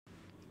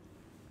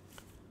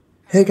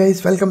Hey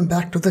guys, welcome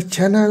back to the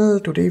channel.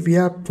 Today we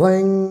are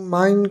playing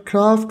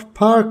Minecraft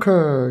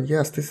Parkour.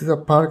 Yes, this is a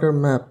Parkour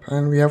map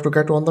and we have to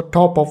get on the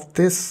top of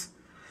this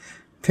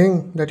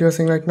thing that you are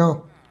seeing right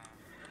now.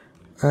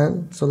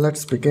 And so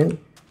let's begin.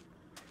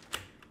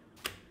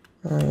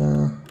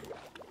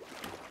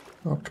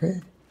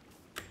 Okay.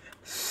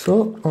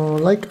 So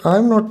like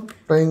I'm not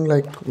playing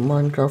like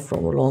Minecraft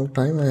from a long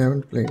time. I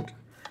haven't played.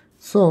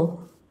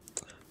 So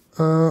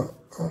I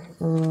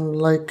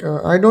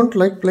don't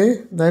like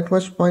play that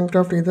much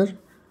Minecraft either.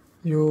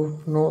 You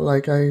know,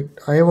 like I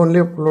have only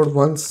uploaded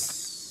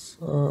once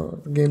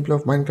gameplay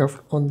of Minecraft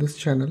on this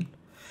channel.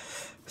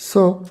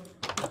 So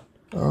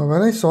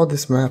when I saw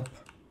this map,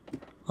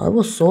 I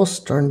was so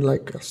stunned,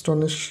 like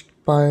astonished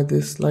by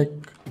this. Like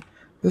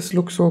this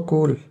looks so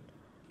cool,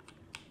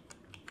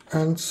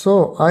 and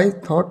so I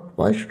thought,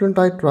 why shouldn't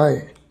I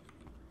try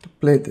to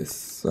play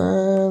this?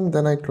 And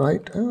then I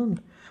tried, and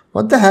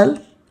what the hell?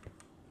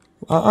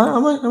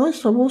 Am I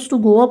supposed to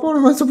go up or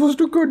am I supposed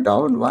to go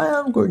down? Why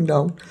am I going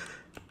down?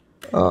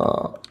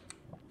 Oh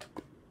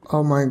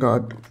my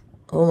god.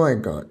 Oh my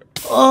god.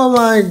 Oh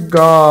my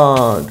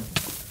god.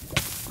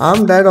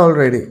 I'm dead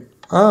already.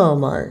 Oh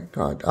my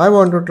god. I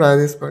want to try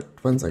this, but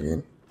once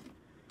again.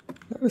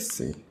 Let us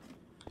see.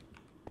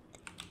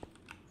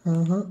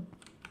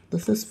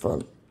 This is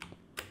fun.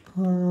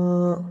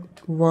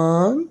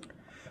 One,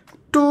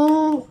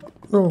 two.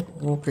 Oh,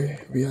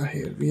 okay. We are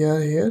here. We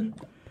are here.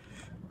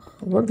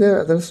 What there?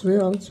 Other way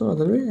also?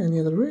 Other way? Any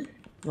other way?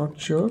 Not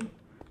sure.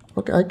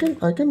 Okay,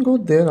 I can go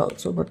there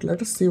also, but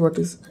let us see what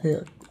is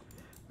here.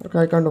 Okay,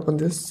 I can't open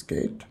this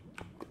gate.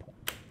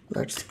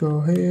 Let's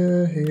go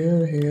here,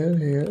 here, here,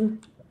 here.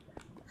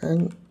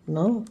 And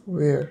now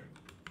where?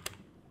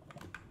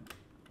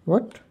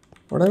 What?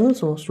 What am I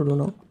supposed to do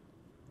now?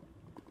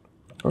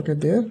 Okay,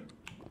 there.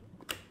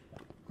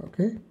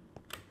 Okay.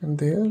 And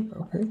there.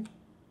 Okay.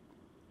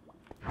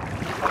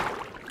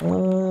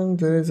 And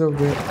there is a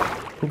way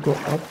to go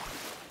up.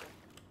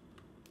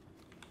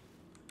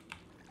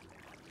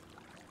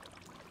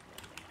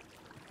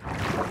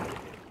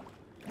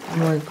 Oh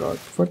my god,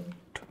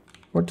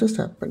 what just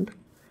happened?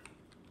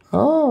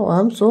 Oh,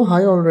 I'm so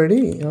high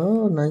already.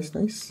 Oh, nice,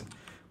 nice.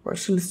 But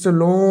still, it's a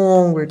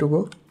long way to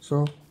go.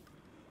 So,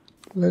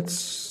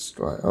 let's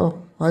try.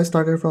 Oh, I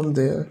started from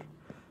there.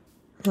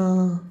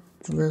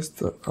 Where's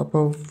the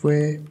upper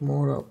way?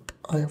 More up.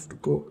 I have to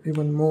go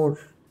even more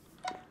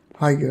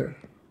higher.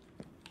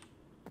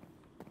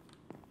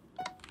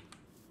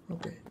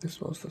 Okay, this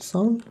was the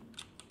sound.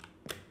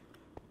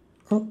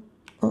 Oh,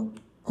 oh,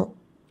 oh,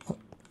 oh.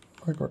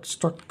 I got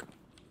stuck.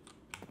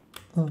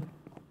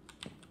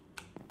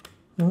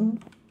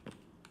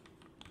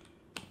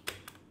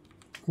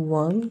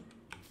 One.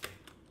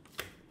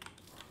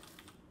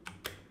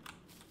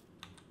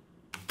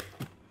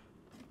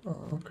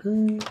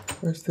 Okay,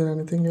 is there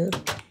anything here?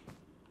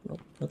 No,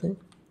 nothing.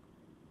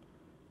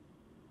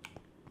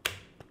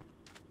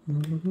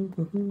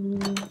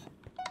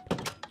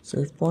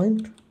 Save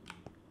point.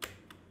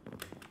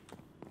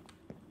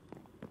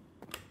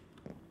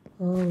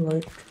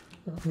 Alright,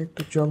 I need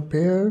to jump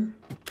here.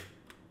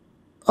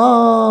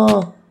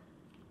 Oh,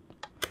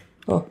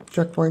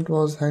 checkpoint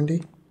was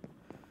handy.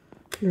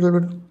 A little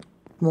bit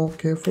more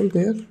careful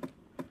there.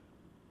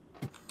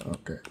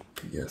 Okay,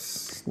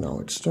 yes, now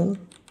it's done.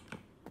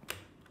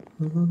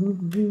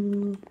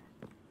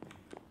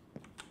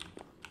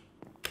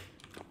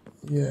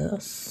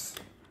 Yes,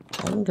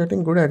 I'm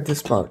getting good at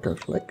this Parkour.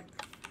 Like,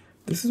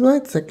 this is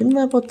my second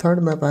map or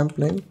third map I'm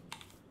playing.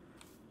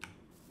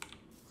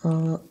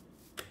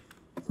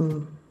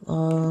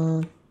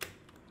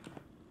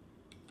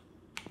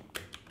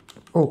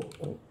 Oh,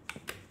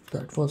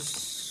 that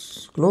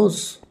was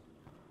close.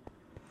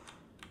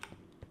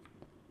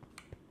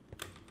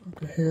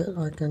 Okay, here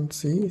I can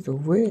see the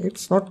way.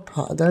 It's not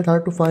that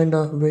hard to find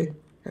a way.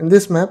 In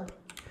this map,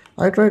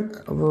 I tried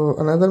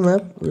another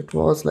map. It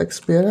was like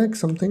spear egg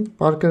something,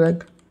 Parkour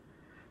egg.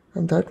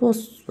 And that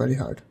was very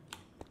hard.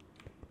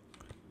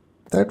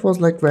 That was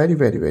like very,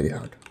 very, very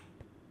hard.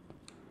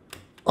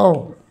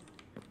 Oh.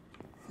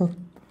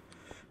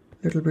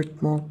 Little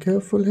bit more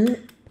careful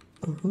here.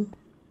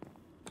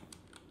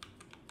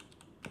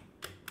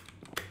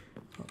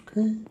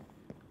 Okay.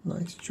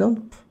 Nice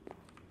jump.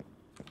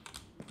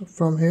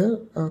 From here.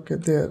 Okay,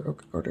 there.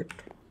 Okay, got it.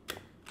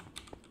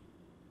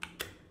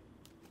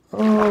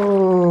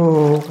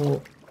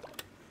 Oh.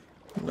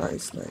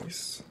 Nice,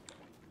 nice.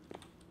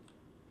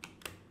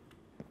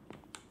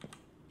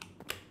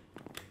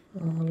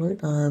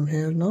 Alright, I am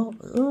here now.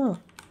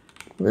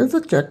 Where's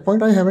the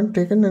checkpoint? I haven't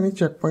taken any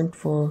checkpoint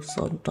for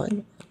some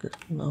time. Okay,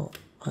 now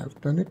I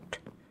have done it.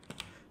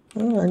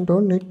 I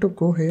don't need to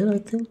go here, I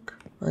think.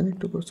 I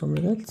need to go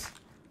somewhere else.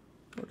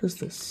 What is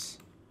this?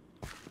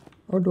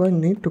 Or do I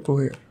need to go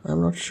here?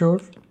 I'm not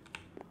sure.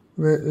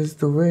 Where is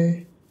the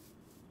way?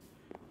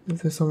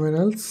 Is there somewhere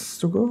else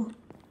to go?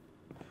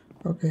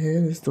 Okay,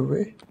 here is the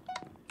way.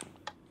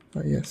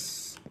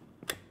 Yes.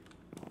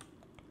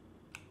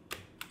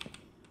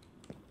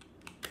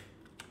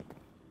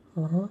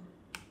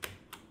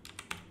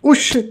 Oh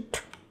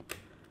shit!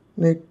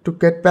 Need to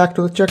get back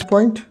to the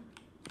checkpoint.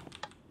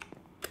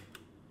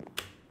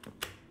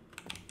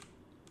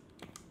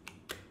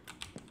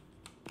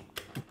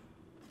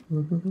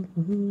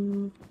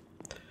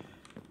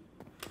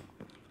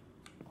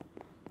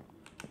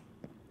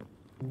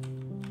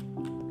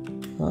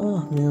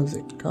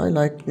 Music. I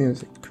like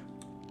music.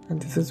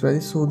 And this is very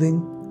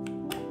soothing.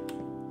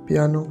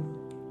 Piano.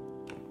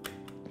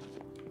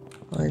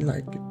 I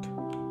like it.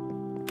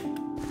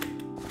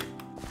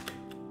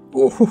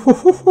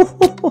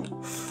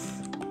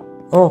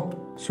 Oh,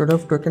 should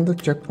have taken the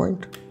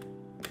checkpoint.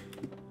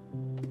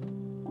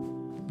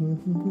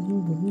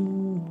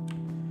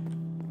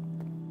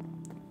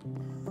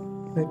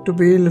 Need to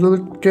be a little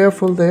bit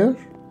careful there.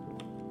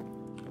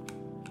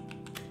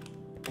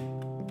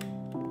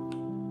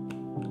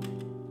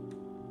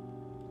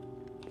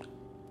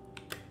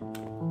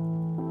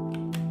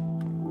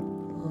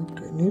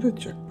 Okay, need a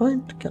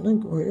checkpoint. Can I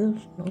go here?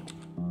 No.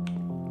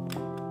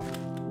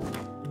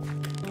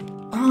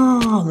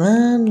 Ah,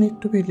 man, need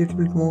to be a little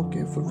bit more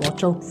careful.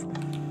 Watch out.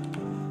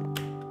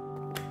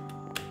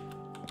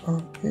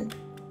 Okay.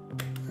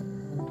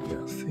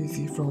 Yes,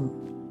 easy from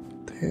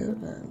there,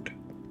 and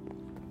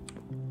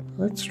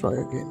let's try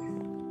again.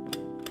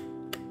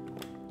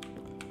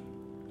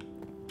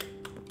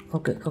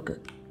 Okay.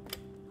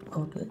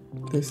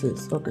 This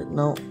is okay.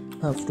 Now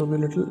have to be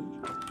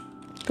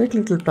take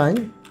little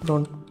time.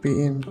 Don't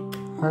be in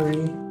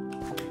hurry.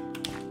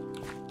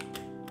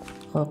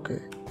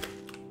 Okay.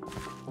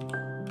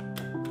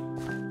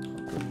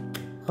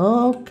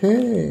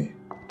 Okay.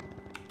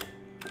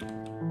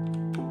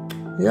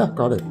 Yeah,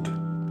 got it.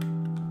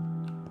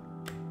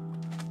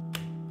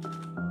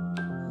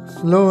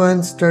 Slow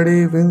and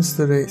steady wins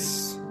the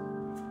race.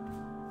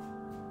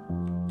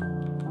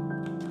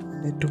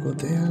 Need to go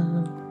there.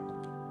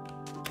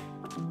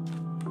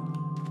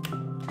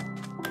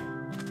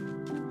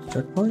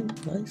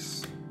 Checkpoint,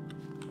 nice.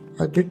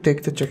 I did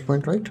take the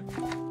checkpoint, right?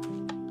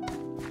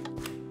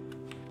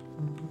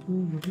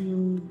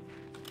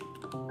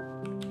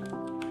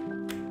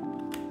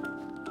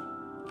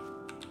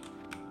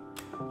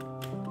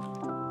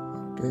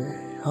 Okay,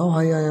 how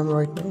high I am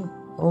right now?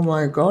 Oh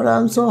my god,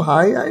 I'm so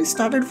high. I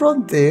started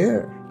from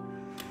there.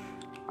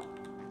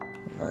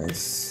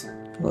 Nice.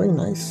 Very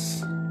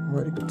nice.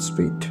 Very good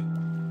speed.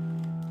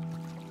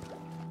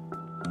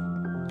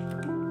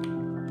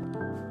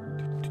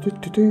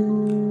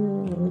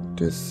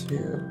 What is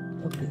here?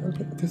 Okay,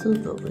 this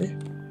is the way.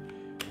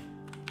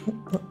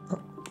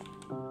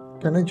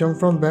 Can I jump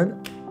from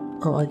bed?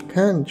 Oh, I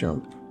can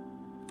jump.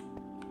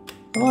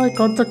 Oh, I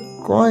got the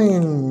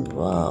coin.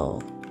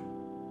 Wow.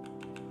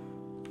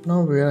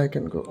 Now where I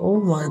can go?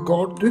 Oh my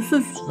god, this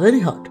is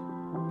very hard.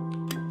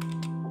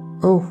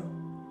 Oh.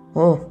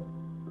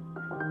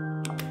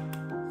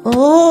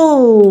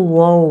 Oh,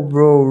 wow,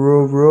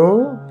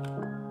 bro.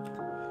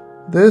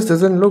 This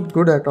doesn't look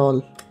good at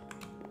all.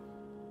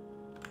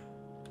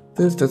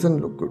 This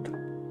doesn't look good.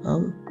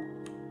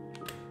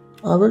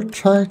 I will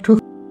try to.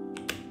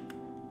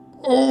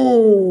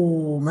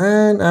 Oh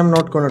man, I'm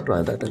not gonna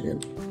try that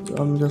again.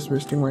 I'm just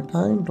wasting my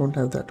time. Don't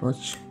have that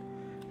much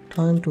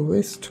time to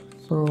waste.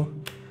 So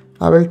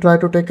I will try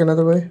to take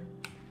another way.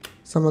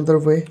 Some other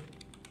way.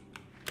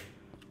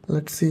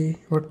 Let's see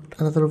what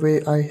another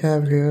way I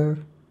have here.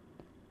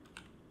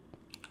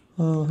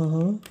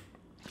 Can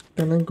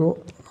I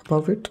go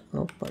above it?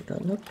 Nope, I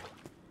cannot.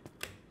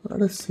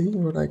 Let us see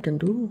what I can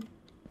do.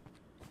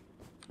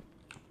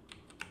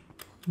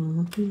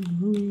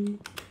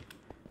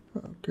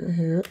 Okay,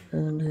 here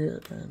and here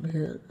and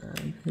here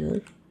and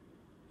here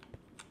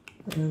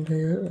and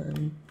here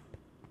and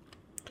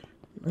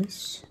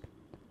nice.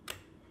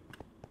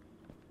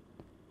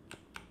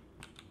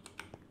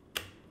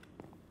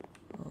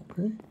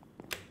 Okay.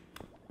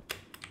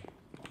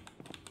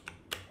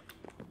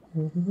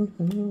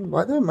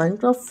 Why the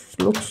Minecraft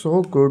looks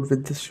so good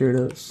with the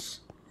shaders,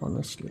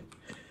 honestly.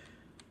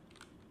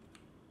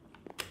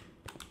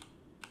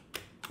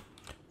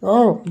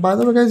 Oh, by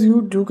the way guys,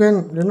 you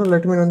can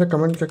let me know in the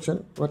comment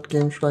section what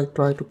game should I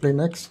try to play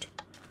next,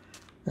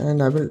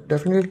 and I will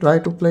definitely try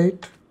to play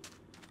it.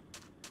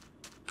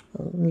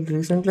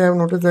 Recently I have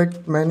noticed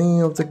that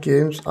many of the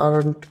games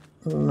aren't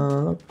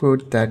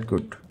that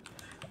good,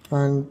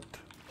 and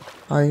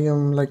I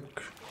am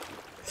like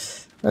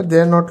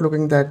they're not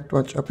looking that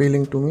much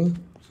appealing to me,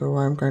 so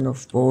I'm kind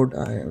of bored.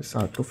 I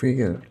start to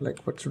figure like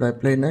what should I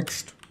play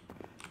next.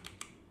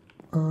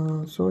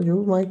 So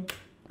you might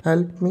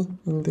help me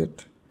in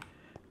that.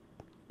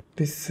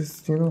 This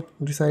is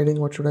deciding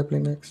what should I play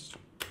next.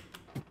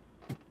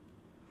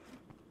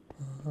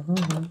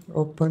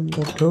 Open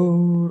the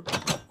door.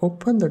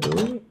 Open the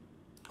door.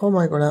 Oh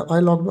my god, I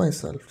locked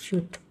myself.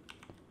 Shit.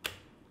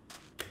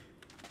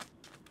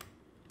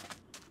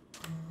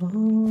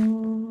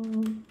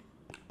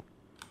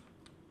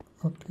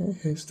 Okay,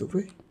 here's the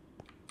way.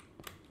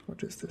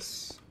 What is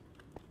this?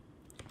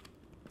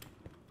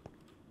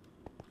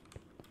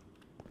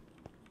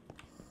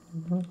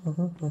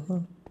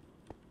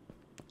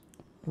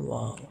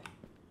 Wow,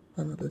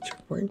 another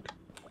checkpoint.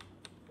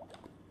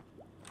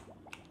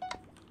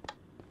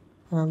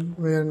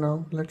 Where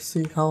now? Let's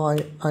see how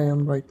I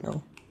am right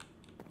now.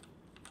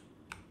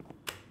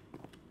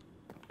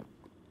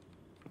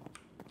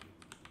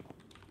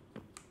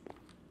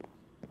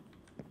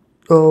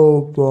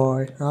 Oh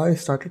boy, I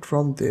started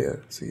from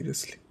there,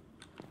 seriously.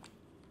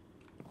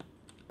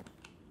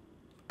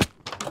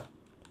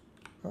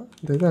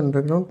 There's an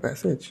underground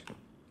passage.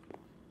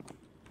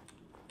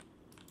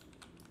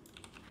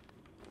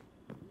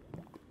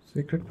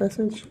 Secret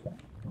passage?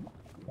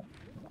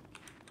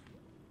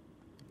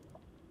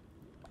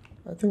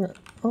 I think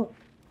oh,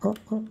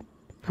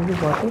 there's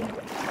a water.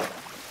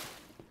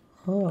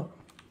 Oh.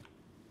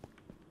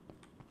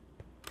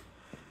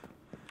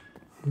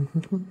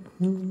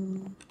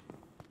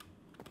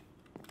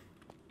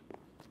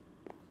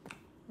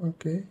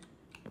 Okay.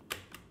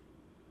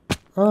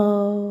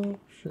 Oh,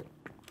 shit.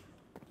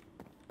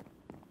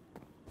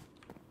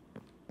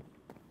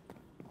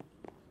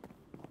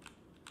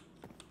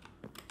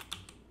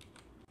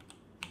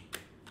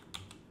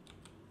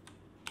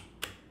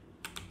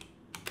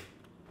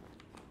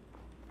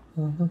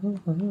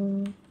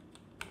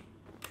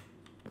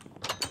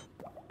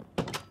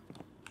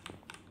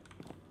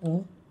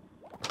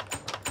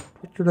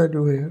 What should I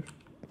do here?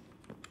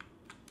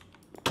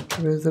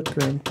 Where's the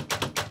train?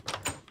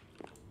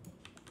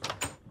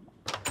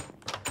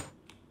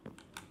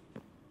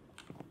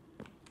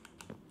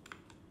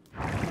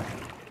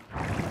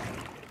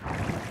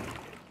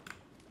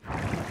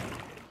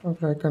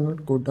 Okay, I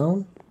cannot go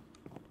down.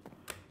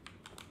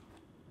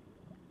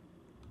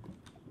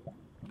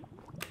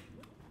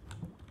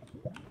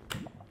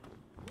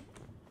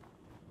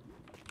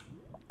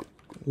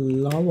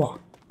 Lava.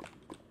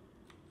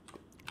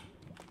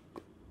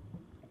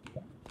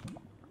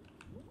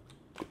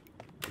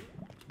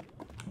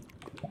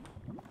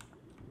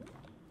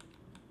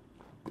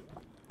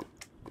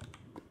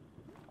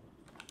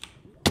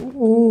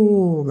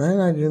 Oh man,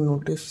 I didn't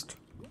notice.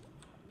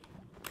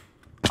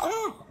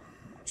 Ah,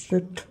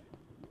 shit.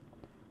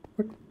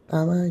 What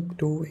am I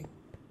doing?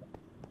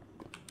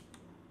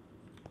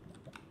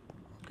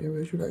 Okay,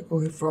 where should I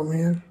go from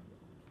here?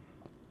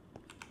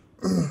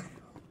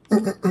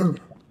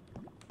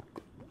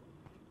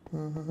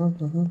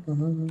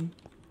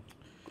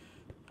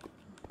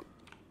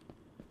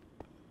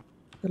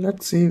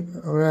 Let's see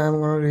where I'm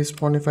gonna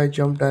respawn if I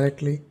jump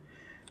directly.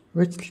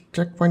 Which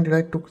checkpoint did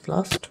I took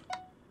last?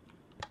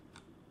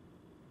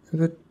 Is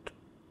it?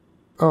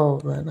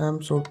 Oh man,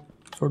 I'm so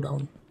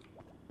down.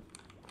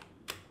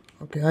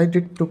 Okay, I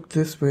did took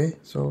this way,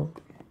 so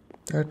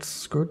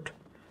that's good.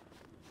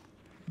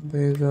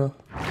 There's a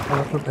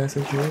powerful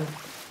passage here,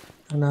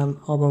 and I'm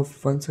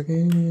above once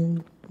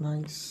again.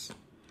 Nice.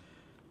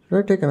 Should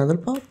I take another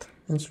path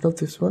instead of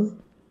this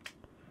one?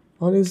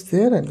 Or is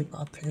there any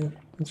path here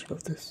instead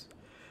of this?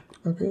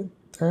 Okay,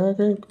 I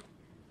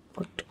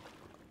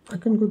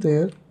can go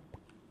there,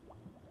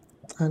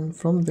 and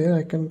from there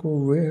I can go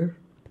where?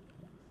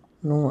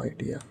 No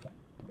idea.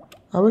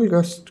 I will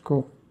just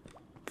go.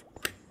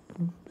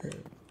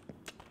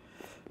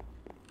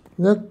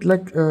 That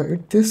like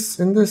in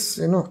this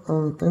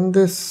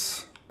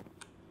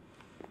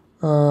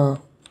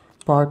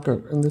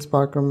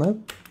Parkour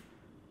map,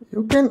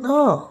 you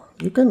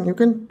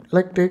can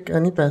like take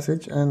any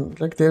passage, and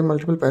like there are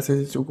multiple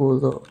passages to go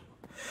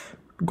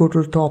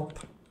to the top,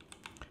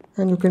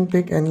 and you can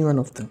take any one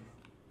of them,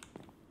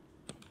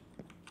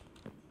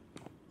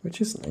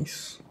 which is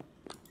nice.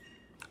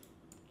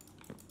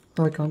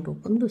 I can't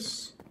open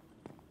this.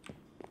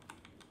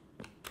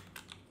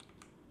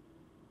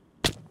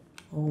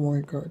 Oh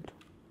my god,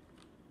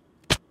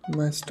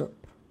 messed up.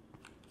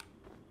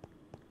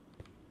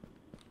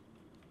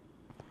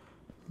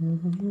 A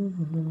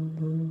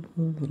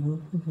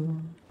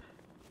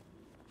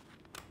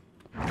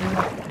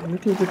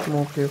little bit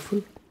more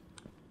careful.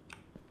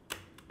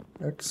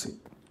 Let's see.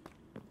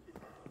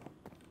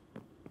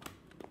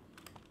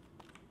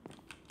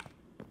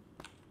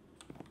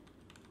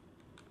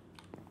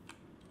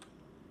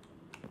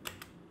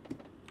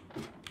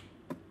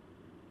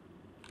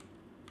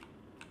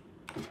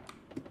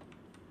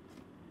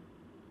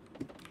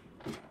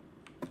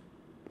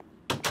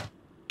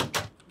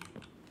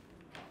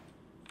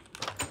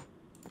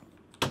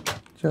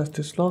 Just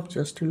is locked,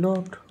 just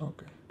locked.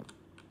 Okay.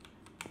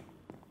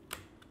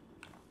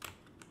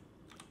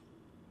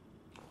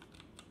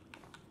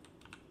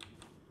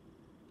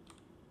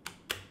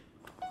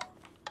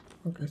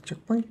 Okay,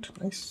 checkpoint.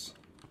 Nice.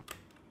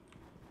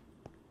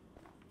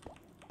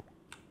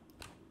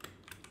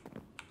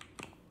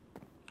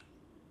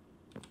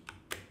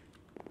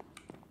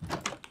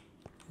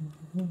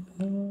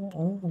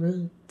 Oh, where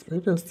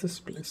is this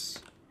place?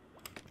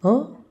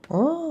 Oh,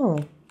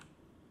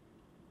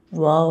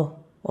 wow.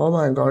 Oh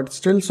my god,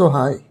 still so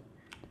high.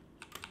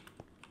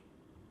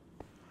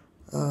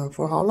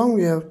 For how long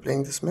we are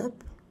playing this map?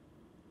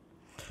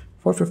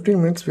 For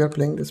 15 minutes we are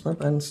playing this map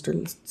and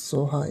still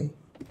so high.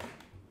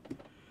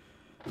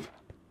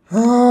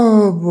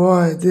 Oh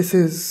boy, this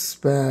is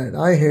bad.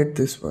 I hate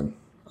this one.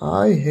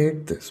 I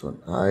hate this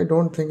one. I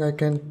don't think I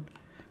can.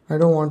 I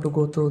don't want to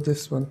go through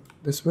this one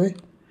this way.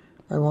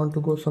 I want to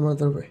go some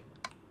other way.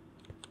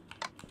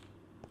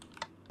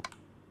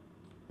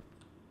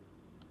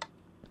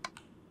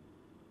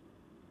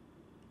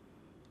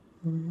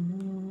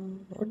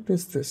 What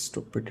is this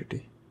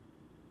stupidity?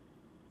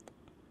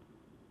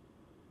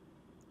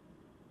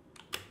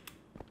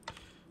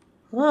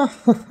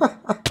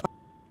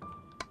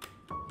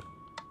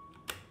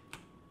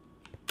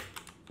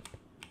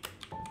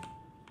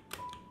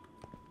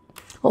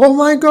 Oh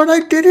my god,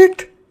 I did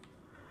it!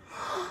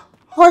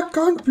 I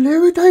can't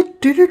believe it, I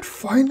did it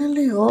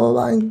finally! Oh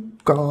my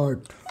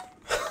god.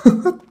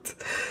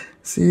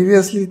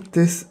 Seriously,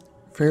 this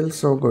feels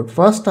so good.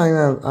 First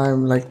time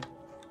I'm like,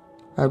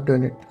 I've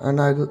done it, and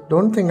I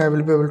don't think I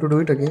will be able to do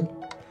it again.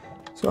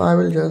 So I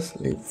will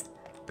just leave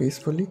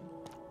peacefully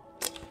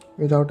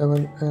without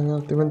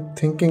not even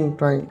thinking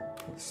trying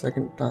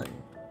second time.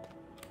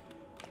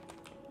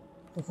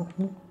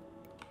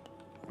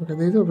 Okay,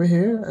 there's a way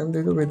here and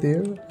there's a way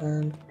there,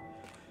 and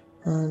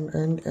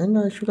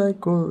should I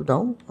go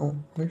down? Oh,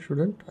 I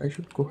shouldn't. I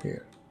should go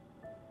here.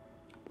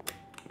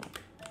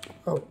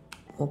 Oh,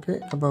 okay,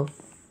 above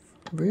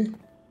way.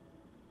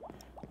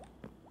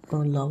 Oh,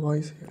 lava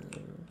is here.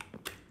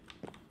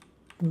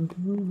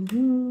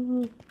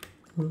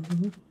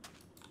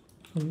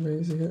 Somewhere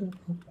is here.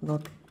 Oh,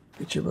 not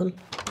reachable.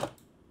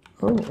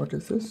 Oh, what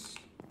is this?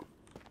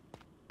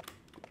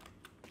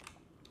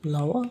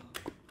 Lava?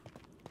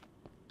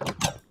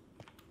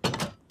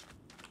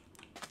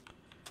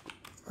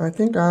 I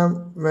think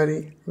I'm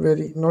very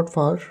not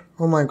far.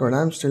 Oh my god,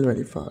 I'm still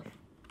very far.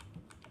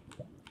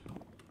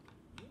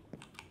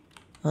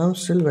 I'm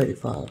still very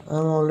far.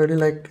 I'm already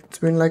like, it's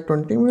been like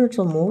 20 minutes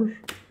or more.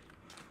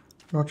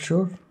 Not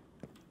sure.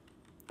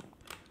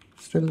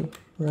 Still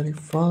very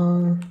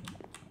far.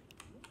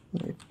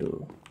 Need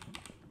to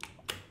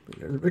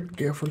be a little bit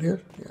careful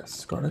here.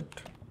 Yes, got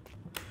it.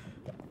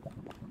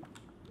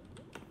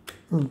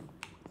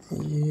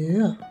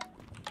 Yeah.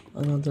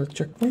 Another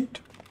checkpoint.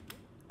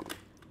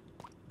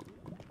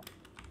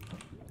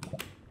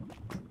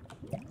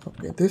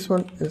 Okay, this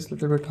one is a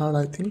little bit hard,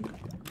 I think.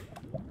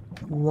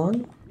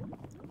 One.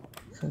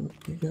 And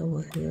here,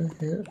 over here,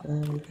 here,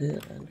 and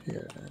here, and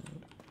here,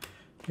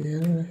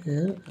 and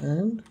here,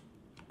 and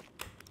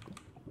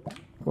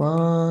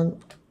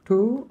 1,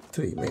 2,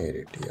 3, made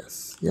it.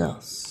 Yes,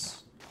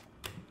 yes.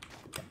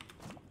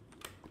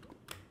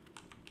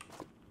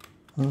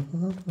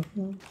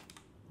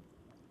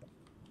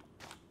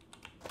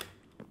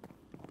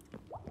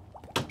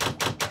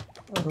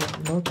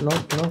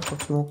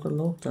 Locked, smoker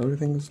locked,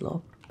 everything is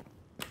locked.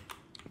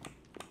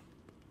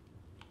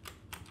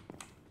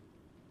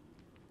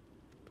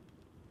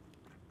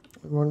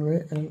 One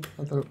way and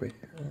other way,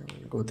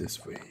 and go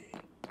this way.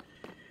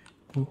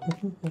 What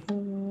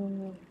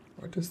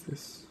is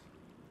this?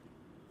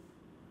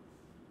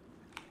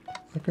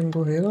 I can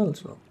go here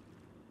also.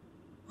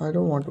 I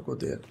don't want to go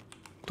there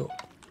though.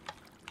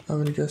 I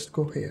will just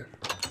go here.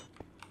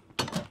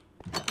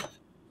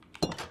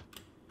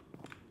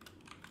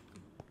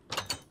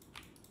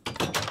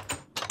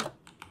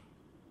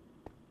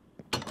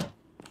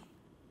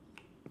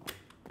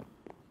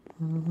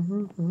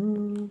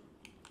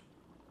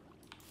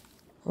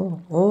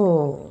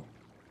 Oh,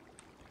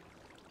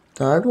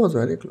 that was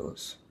very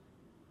close.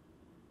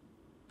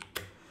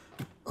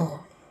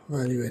 Oh,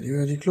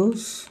 very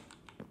close.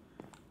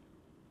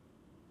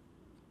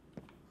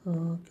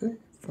 Okay,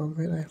 from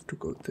here I have to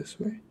go this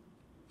way.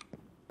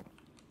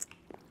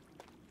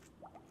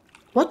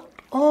 What?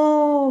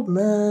 Oh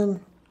man.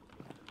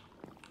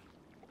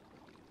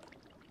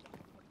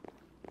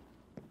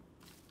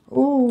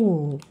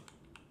 Oh.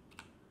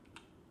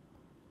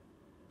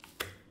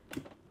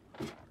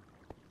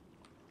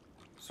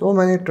 So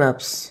many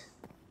traps.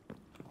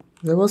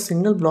 There was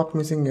single block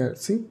missing here.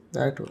 See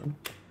that one.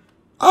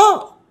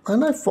 Ah!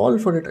 And I fall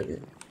for it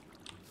again.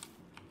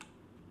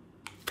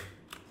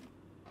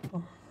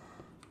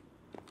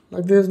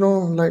 Like there's no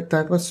like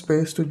that much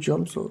space to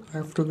jump, so I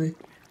have to be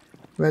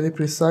very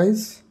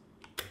precise.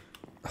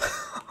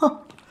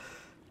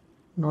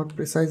 Not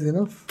precise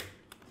enough.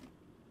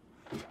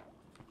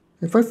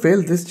 If I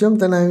fail this jump,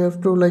 then I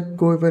have to like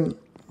go even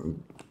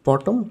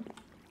bottom.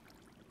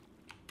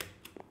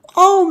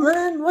 Oh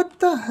man, what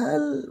the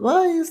hell?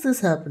 Why is this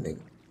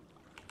happening?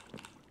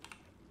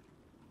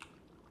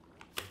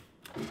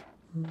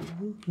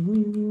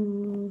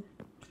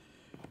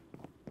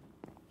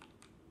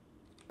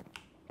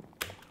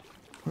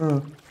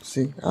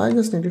 See, I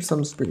just needed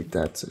some speed,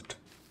 that's it.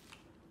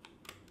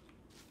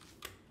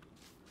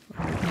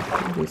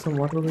 There's some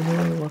water over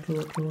here,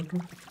 water.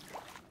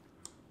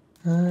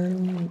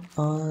 And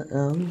I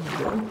am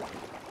there.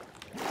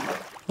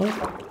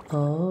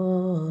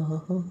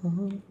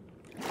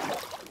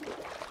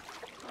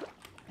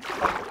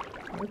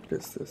 What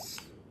is this?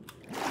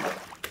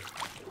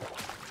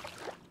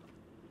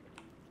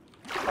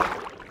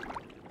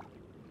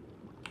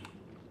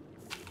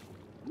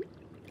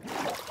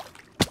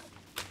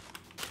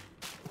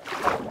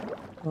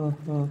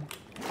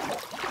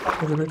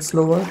 It's a bit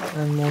slower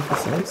and more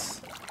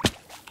precise.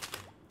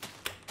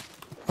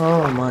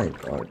 Oh my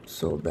god,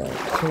 so bad,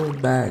 so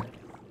bad.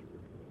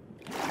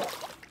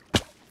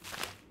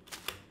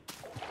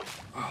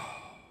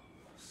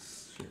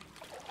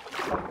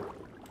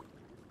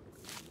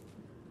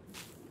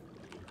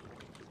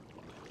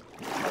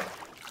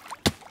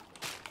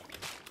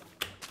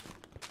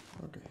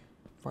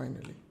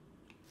 finally.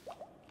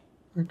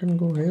 I can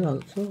go here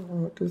also.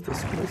 What is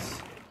this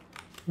place?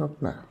 No.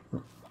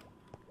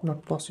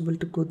 Not possible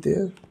to go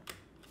there.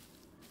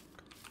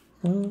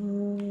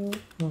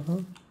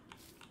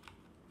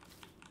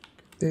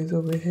 There's a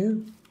way here.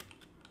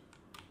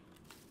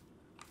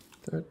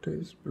 That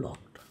is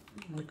blocked.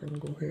 I can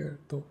go here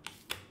though.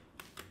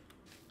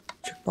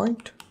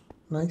 Checkpoint.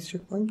 Nice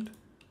checkpoint.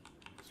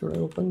 Should I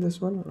open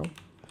this one? No.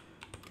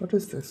 What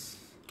is this?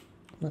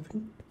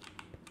 Nothing.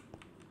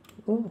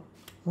 Oh,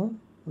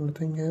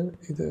 nothing here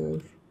either.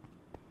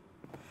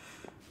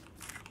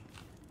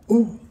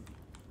 Oh,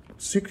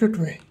 secret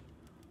way.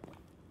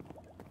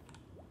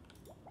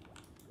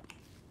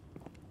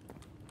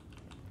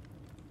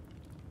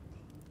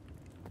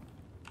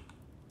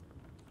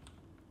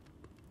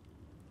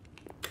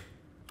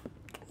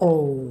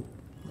 Oh,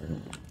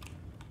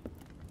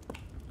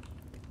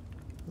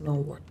 now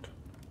what?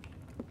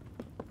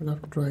 I'll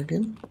have to try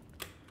again.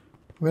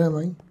 Where am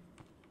I?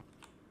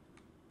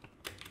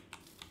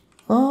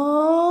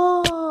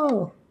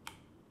 Oh!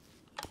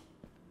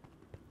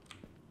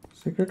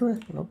 Secret way?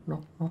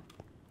 No.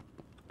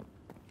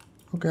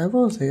 Okay, I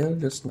was here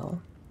just now.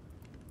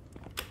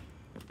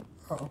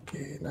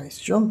 Okay, nice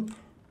jump.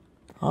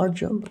 Hard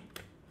jump.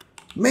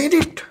 Made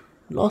it!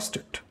 Lost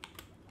it.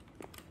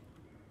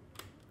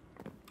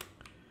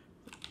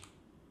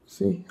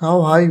 See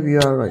how high we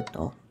are right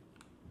now.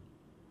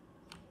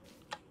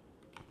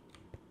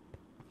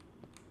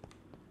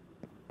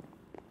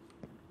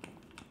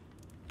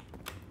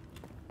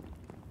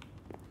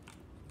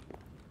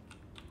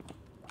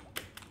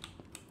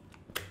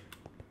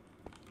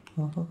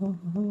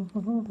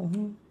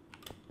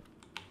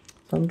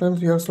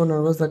 Sometimes you are so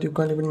nervous that you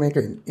can't even make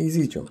an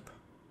easy jump.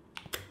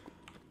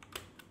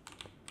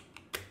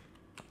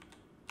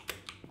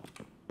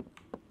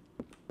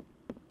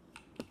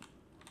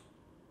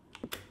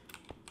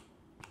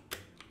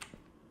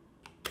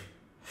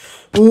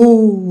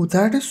 Oh,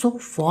 that is so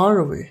far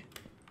away.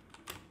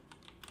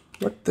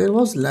 But there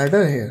was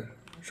ladder here.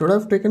 Should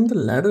have taken the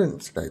ladder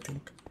instead, I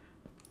think.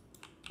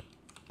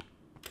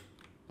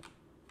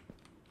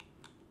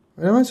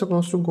 Where am I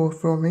supposed to go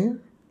from here?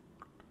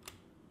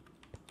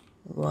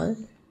 Why?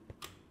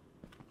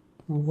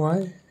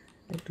 Why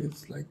it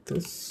is like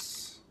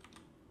this?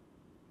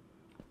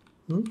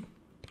 Oh.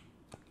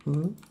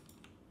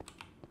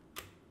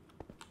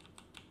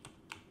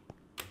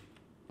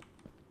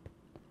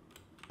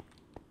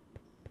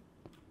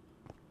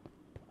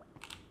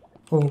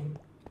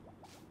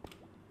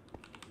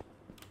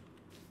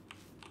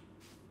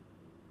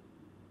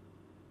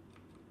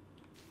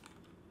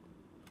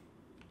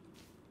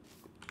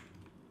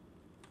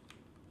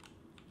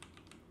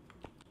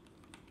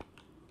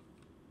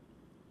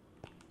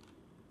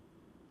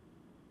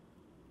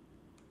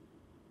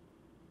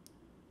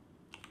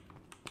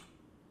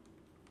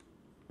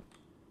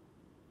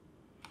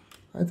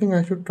 I think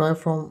I should try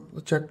from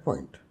the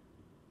checkpoint.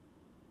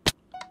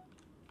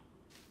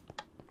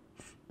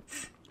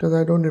 Because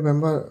I don't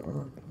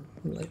remember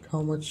like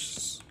how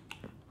much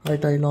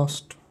height I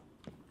lost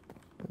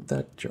with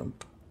that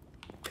jump.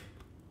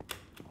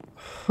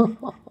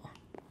 Oh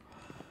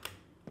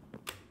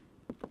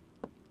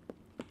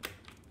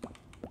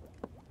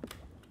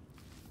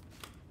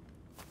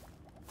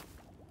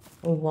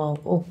wow,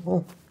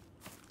 oh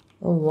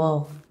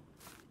wow.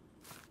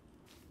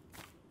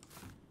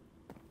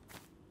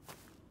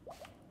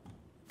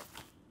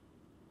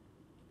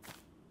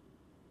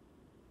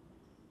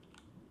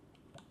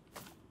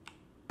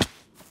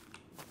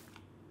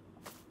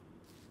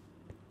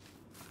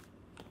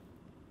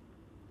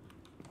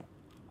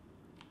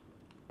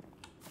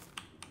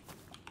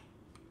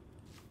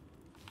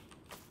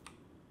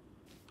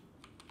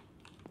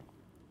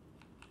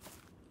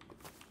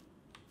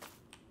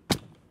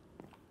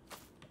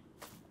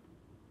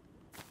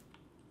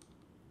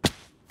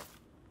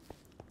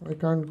 I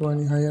can't go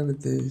any higher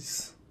with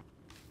this.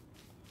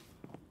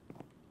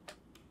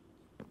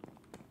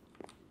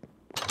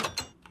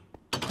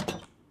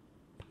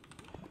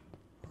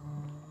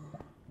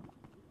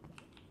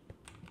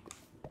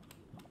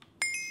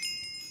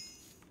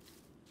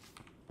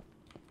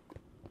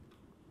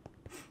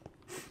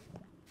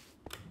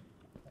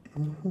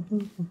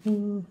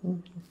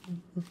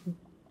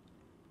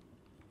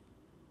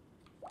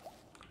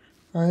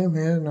 I am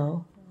here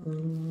now.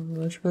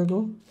 Where should I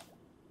go?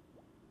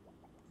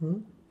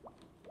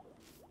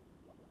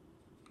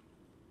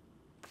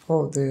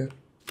 Oh, there.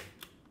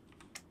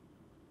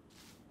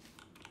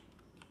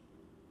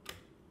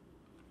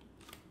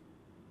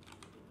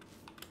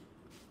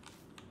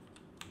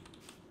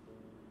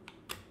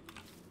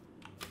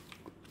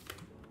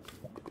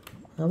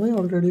 Have I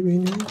already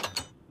been here?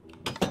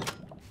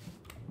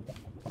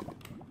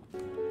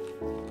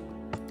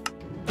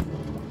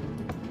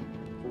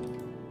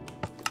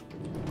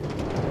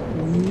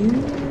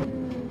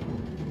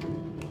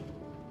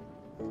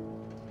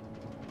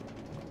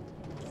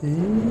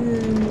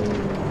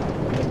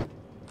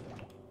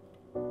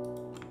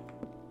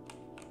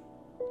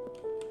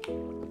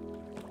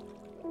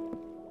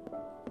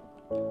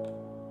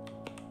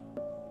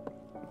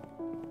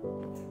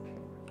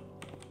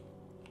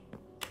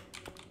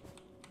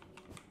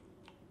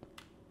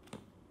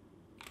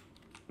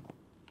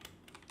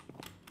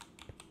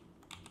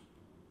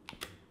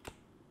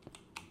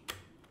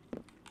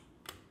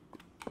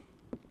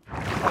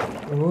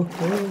 Oh,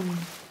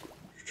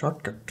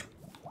 shortcut.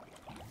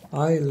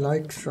 I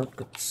like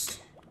shortcuts.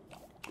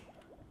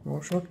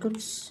 More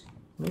shortcuts?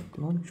 Nope,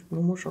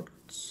 no more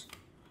shortcuts.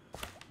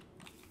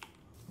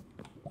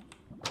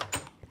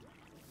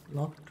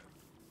 Locked.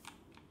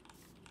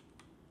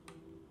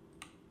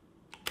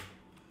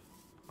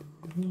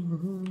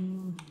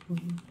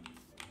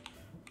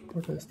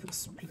 What is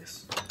this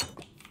place?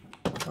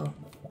 Oh.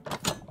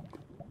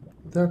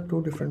 There are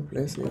two different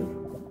places here.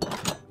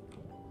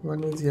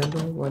 One is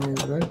yellow, one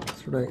is red.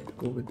 Should I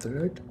go with the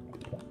red?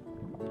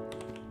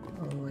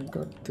 Oh my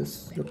god,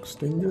 this looks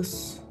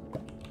dangerous.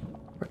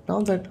 But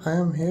now that I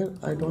am here,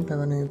 I don't have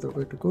any other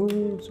way to go,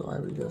 so I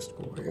will just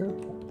go here.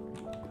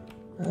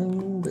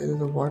 And there is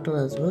a water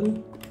as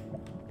well.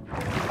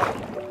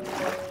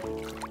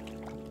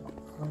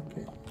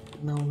 Okay,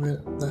 now where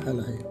the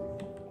hell I am?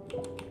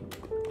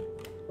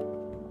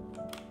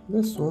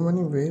 There's so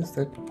many ways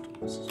that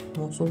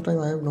most of the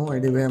time I have no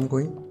idea where I'm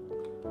going.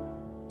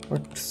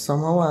 But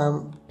somehow I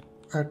am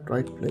at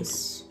right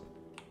place.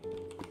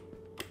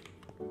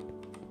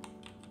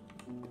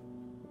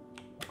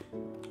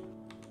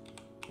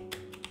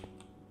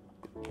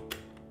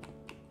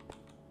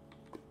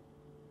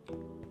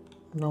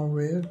 Now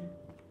where?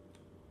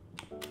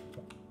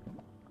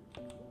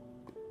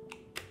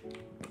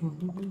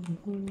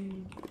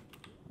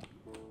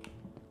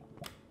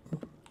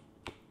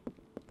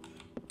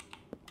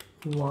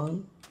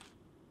 One,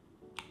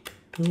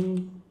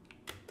 two,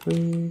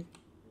 three,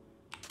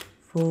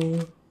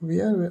 four. We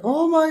are.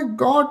 Oh my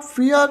God!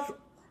 We are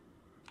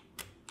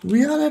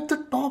at the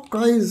top,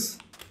 guys.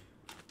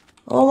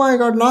 Oh my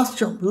God! Last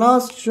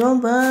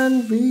jump,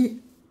 and we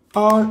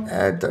are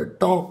at the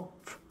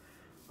top.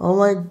 Oh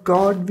my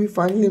God! We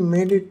finally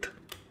made it.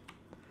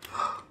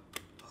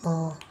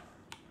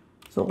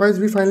 So guys,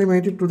 we finally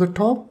made it to the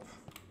top.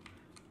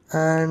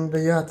 And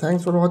yeah,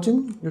 thanks for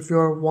watching. If you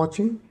are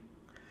watching.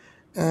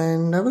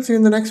 And I will see you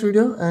in the next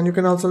video, and you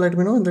can also let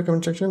me know in the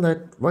comment section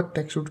that what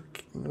next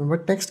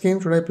game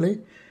should I play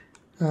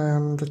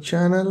the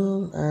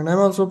channel. And I'm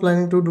also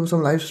planning to do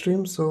some live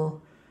streams,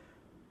 so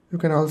you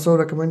can also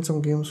recommend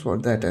some games for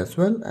that as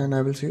well. And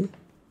I will see you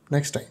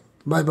next time.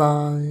 Bye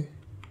bye.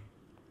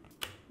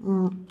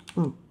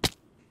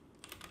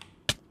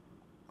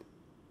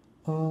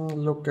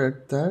 Look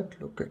at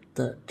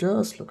that,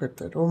 just look at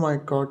that. Oh my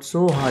God,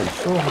 so high.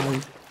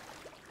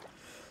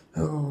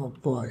 Oh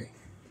boy.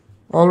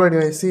 Alright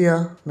guys, see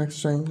ya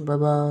next time. Bye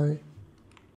bye.